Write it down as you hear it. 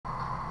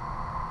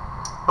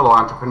Hello,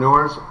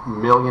 entrepreneurs,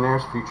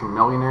 millionaires, future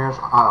millionaires,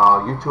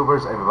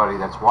 YouTubers, everybody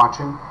that's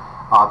watching.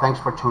 Thanks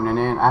for tuning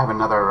in. I have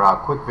another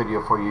quick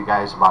video for you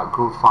guys about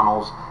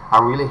groovefunnels.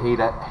 I really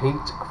hate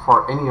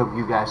for any of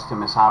you guys to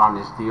miss out on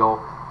this deal.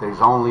 There's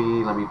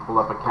only, let me pull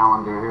up a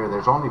calendar here,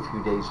 there's only a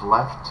few days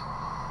left.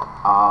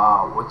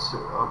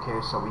 Okay,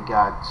 so we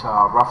got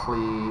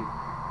roughly,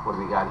 what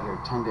do we got here,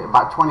 10 days,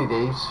 about 20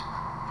 days,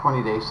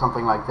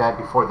 something like that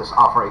before this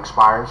offer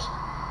expires.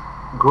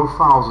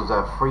 groovefunnels is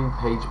a free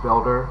page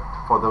builder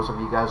for those of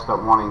you guys that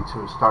are wanting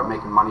to start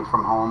making money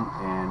from home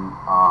and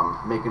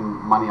making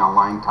money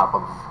online type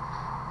of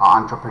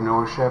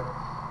entrepreneurship.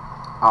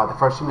 The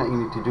first thing that you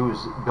need to do is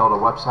build a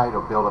website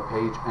or build a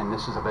page, and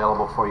this is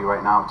available for you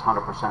right now. It's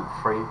 100%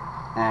 free.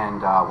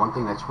 And one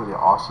thing that's really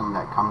awesome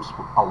that comes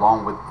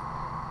along with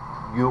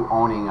you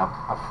owning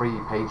a free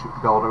page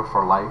builder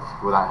for life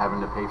without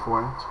having to pay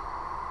for it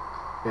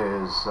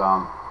is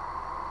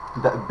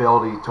the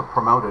ability to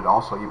promote it.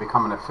 Also, you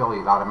become an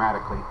affiliate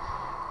automatically.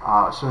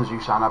 As soon as you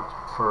sign up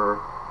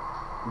for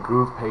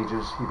Groove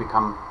pages, you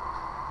become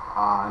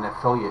an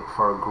affiliate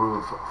for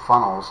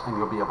groovefunnels, and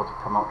you'll be able to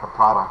promote the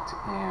product.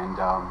 And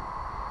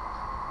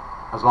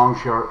as long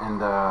as you're in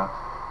the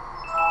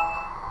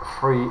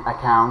free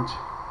account,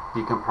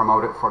 you can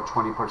promote it for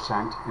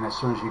 20%. And as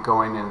soon as you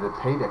go in the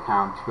paid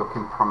account, you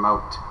can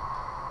promote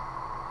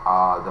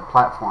the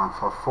platform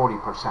for 40%,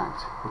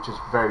 which is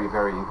very,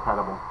 very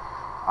incredible.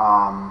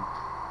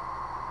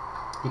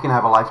 You can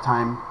have a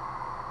lifetime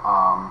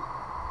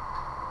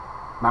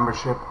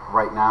membership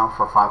right now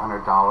for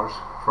 $500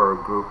 for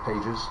Groove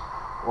pages,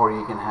 or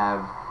you can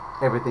have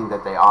everything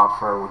that they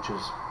offer, which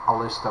is a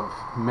list of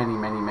many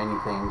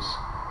things.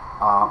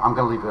 I'm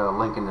going to leave a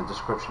link in the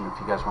description if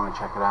you guys want to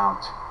check it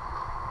out.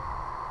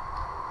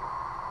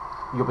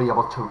 You'll be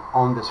able to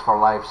own this for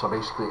life. So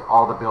basically,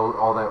 all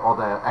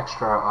the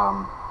extra,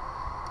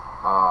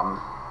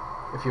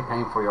 if you're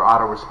paying for your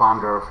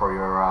autoresponder, for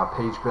your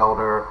page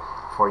builder,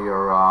 for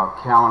your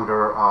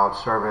calendar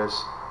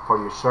service, for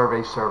your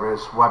survey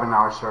service,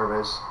 webinar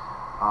service,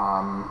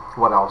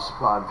 what else?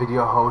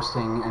 Video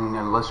hosting, and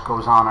the list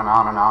goes on and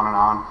on and on and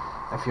on.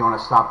 If you want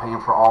to stop paying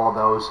for all of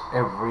those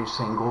every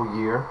single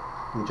year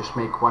and just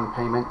make one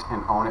payment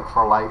and own it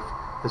for life,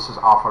 this is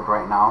offered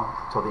right now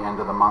till the end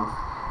of the month.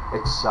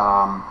 It's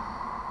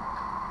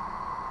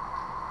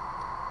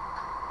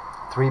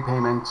 3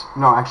 payments.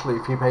 No, actually,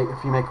 if you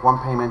make one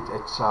payment,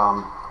 it's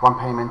one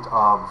payment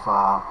of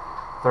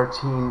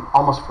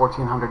almost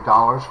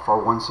 $1,400 for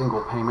one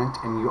single payment,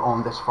 and you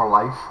own this for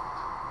life.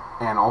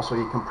 And also,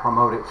 you can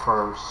promote it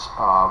for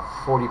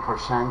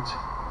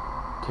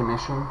 40%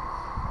 commission,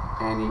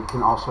 and you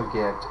can also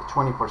get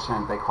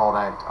 20%. They call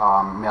that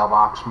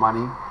mailbox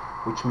money,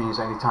 which means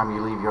anytime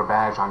you leave your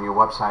badge on your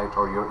website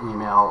or your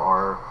email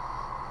or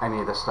any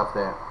of the stuff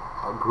that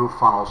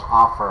groovefunnels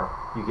offer,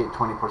 you get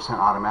 20%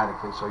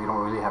 automatically. So you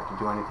don't really have to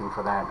do anything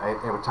for that.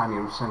 Every time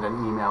you send an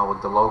email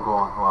with the logo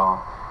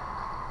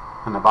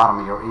on the bottom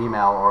of your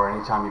email, or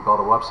anytime you build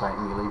a website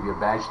and you leave your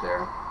badge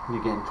there, you're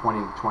getting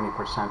 20%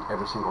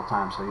 every single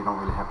time. So you don't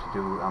really have to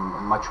do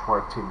much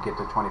work to get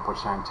the 20%.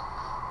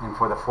 And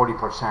for the 40%,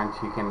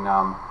 you can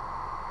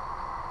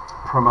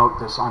promote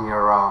this on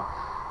your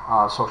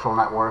social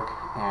network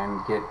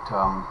and get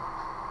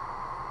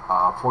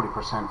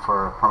 40%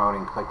 for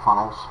promoting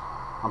ClickFunnels.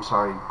 I'm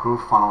sorry,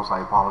 groovefunnels, I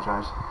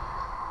apologize.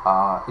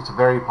 It's a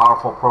very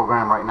powerful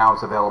program right now.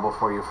 It's available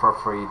for you for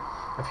free.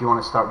 If you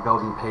want to start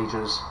building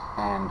pages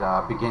and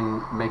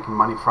begin making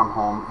money from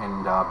home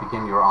and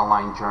begin your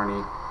online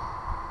journey,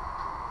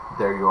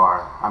 there you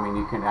are. I mean,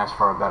 you can ask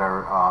for a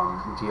better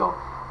deal.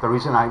 The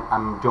reason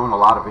I'm doing a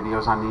lot of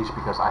videos on these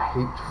because I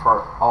hate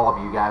for all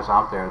of you guys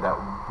out there that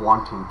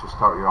wanting to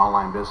start your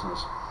online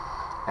business.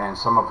 And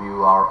some of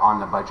you are on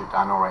the budget.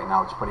 I know right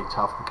now it's pretty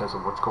tough because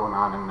of what's going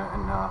on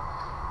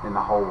in the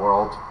whole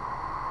world.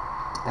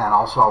 And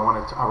also,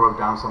 I wrote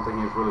down something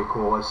that's really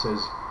cool. It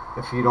says,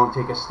 if you don't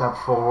take a step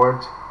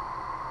forward,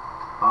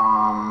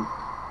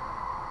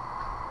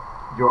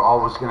 you're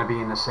always going to be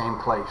in the same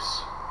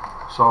place.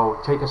 So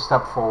take a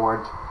step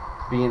forward,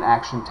 be an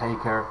action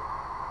taker,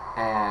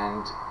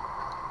 and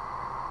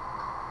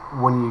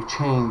when you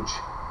change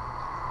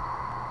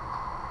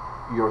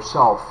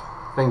yourself,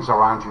 things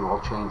around you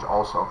will change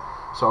also.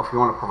 So if you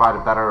want to provide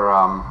a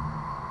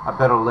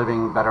better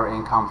living, better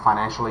income,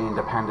 financially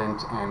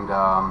independent, and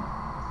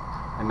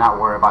not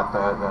worry about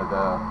the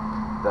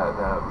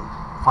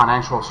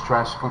financial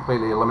stress,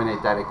 completely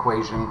eliminate that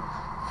equation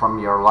from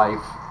your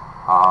life,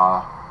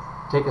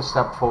 take a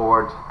step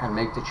forward and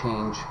make the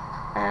change.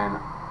 And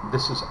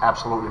this is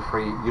absolutely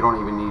free. You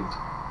don't even need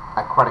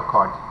a credit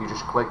card. You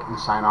just click and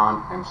sign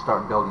on and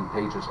start building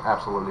pages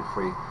absolutely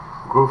free.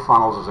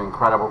 groovefunnels is an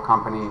incredible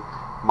company.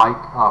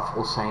 Mike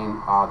Filsaime,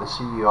 the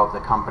CEO of the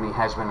company,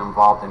 has been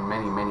involved in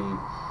many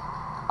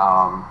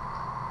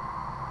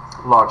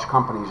large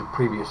companies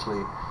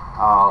previously,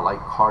 like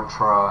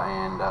Kartra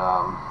and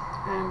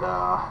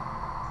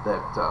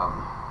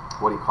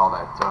what do you call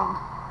that?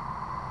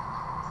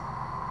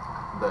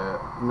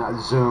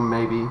 Zoom,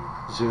 maybe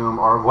Zoom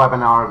or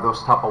webinar,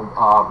 those type of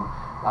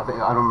I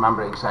don't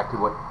remember exactly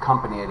what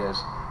company it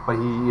is, but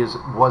he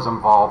was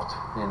involved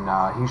in.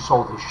 He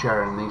sold his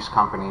share in these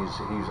companies.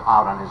 He's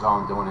out on his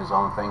own doing his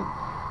own thing,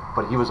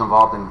 but he was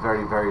involved in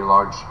very, very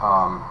large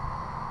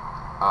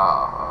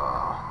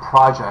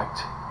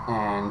project,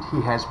 and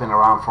he has been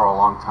around for a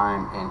long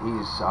time, and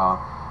he's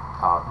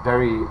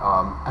very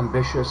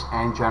ambitious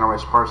and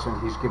generous person.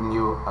 He's given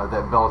you the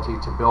ability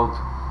to build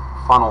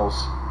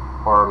funnels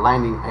or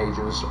landing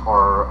pages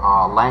or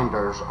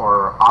landers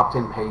or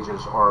opt-in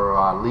pages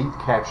or lead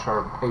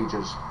capture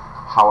pages,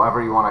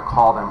 however you want to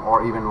call them,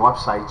 or even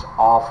websites,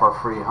 all for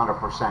free,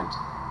 100%.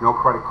 No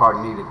credit card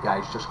needed,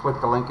 guys. Just click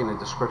the link in the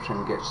description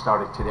and get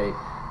started today.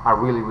 I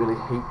really, really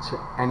hate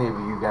any of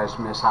you guys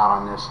miss out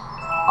on this.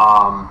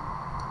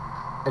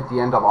 At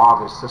the end of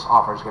August, this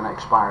offer is going to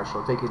expire,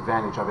 so take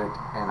advantage of it,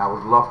 and I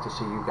would love to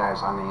see you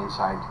guys on the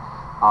inside.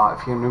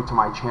 If you're new to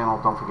my channel,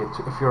 don't forget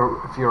to, if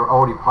you're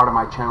already part of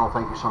my channel,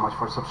 thank you so much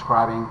for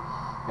subscribing,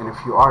 and if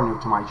you are new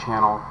to my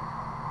channel,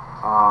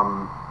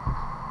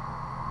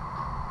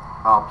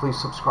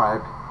 please subscribe,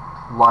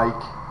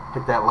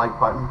 hit that like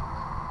button,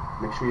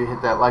 make sure you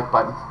hit that like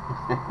button.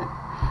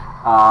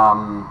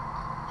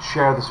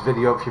 Share this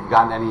video if you've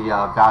gotten any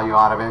value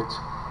out of it.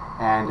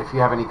 And if you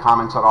have any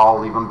comments at all,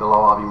 leave them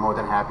below. I'll be more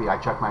than happy. I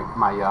check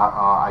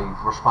I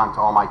respond to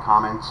all my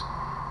comments.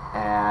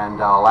 And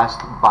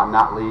last but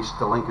not least,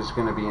 the link is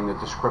going to be in the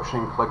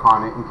description. Click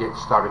on it and get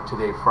started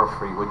today for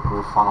free with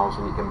Groovefunnels,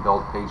 and you can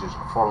build pages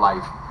for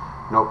life.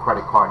 No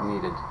credit card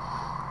needed.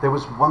 There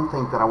was one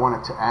thing that I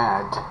wanted to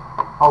add.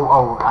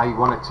 I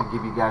wanted to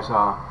give you guys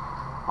I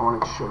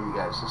wanted to show you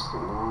guys this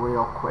thing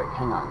real quick.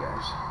 Hang on,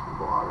 guys.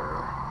 Blogger.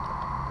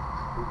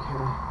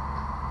 Okay.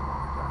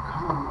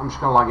 I'm just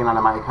going to log in onto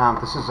my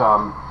account. This is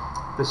a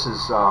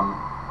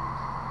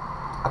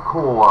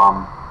cool.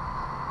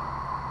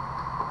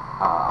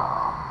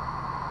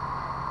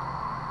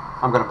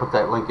 I'm going to put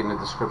that link in the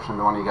description,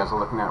 the one you guys are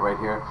looking at right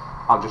here.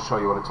 I'll just show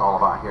you what it's all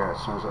about here as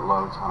soon as it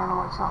loads. I don't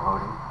know why it's not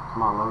loading.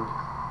 Come on, load.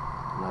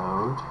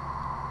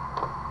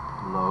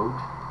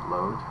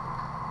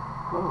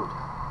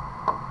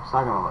 It's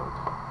not going to load.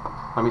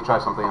 Let me try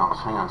something else.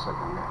 Hang on a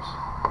second, guys.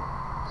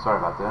 Sorry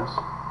about this.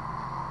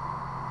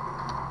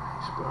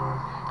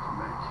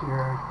 Come back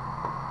here.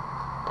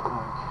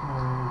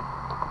 Okay.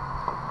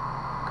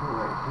 Go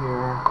right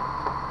here.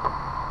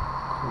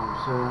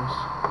 Close this.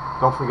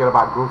 Don't forget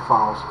about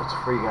Groovefunnels. It's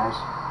free, guys.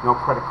 No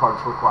credit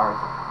cards required.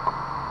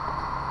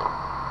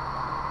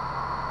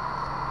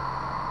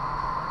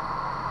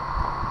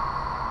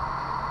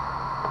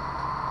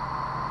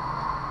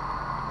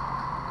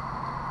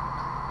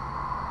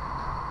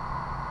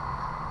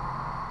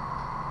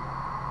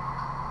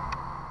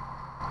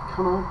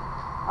 Come on.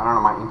 I don't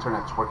know, my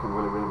internet's working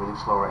really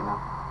slow right now.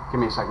 Give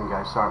me a second,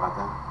 guys. Sorry about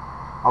that.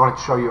 I wanted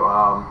to show you,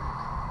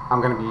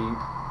 I'm going to be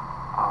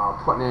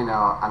putting in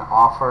an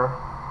offer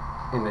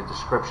in the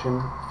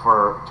description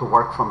to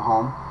work from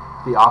home.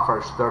 The offer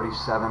is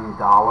 $37,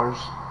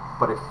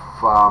 but if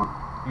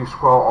you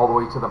scroll all the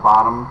way to the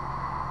bottom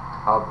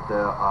of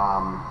the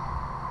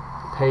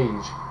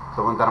page,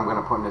 the one that I'm going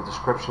to put in the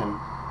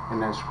description, and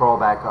then scroll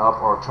back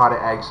up or try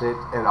to exit,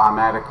 it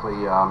automatically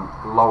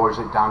lowers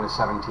it down to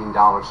 $17.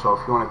 So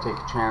if you want to take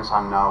a chance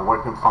on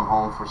working from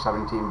home for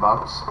 17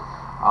 bucks,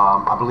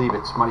 I believe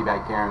it's money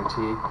back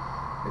guarantee.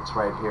 It's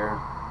right here.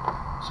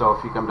 So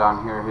if you come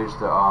down here, here's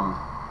the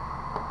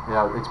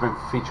it's been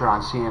featured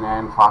on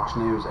CNN, Fox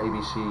News,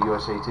 ABC,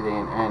 USA Today,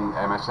 and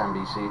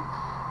MSNBC,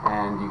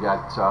 and you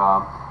got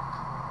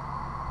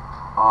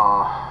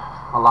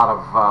a lot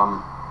of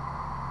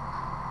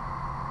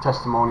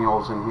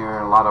testimonials in here,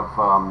 a lot of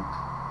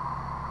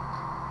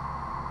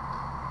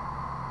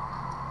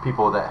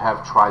people that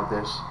have tried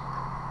this,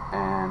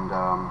 and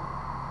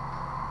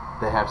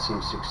they have seen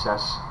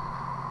success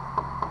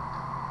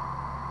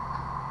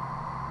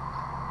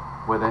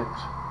with it.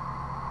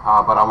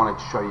 But I wanted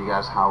to show you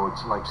guys how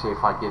it's like. Say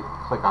if I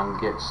click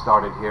on get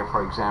started here,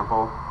 for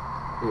example,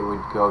 it would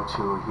go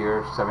to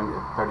here,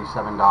 $37,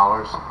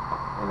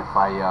 and if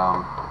I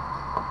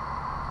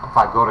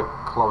go to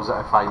close it,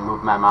 if I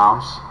move my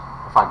mouse,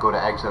 if I go to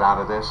exit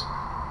out of this,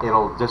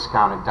 it'll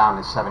discount it down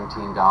to $17.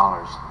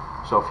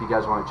 So if you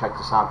guys want to check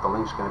this out, the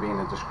link's going to be in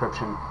the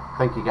description.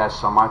 Thank you guys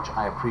so much.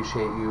 I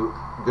appreciate you.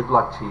 Good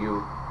luck to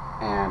you,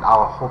 and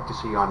I'll hope to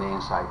see you on the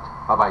inside.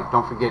 Bye bye.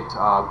 Don't forget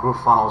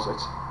Groovefunnels.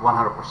 It's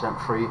 100%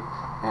 free,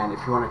 and if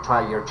you want to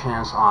try your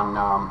chance on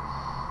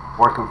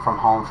working from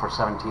home for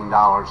 $17,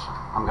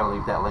 I'm going to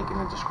leave that link in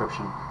the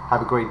description.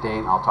 Have a great day,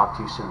 and I'll talk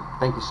to you soon.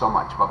 Thank you so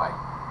much. Bye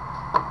bye.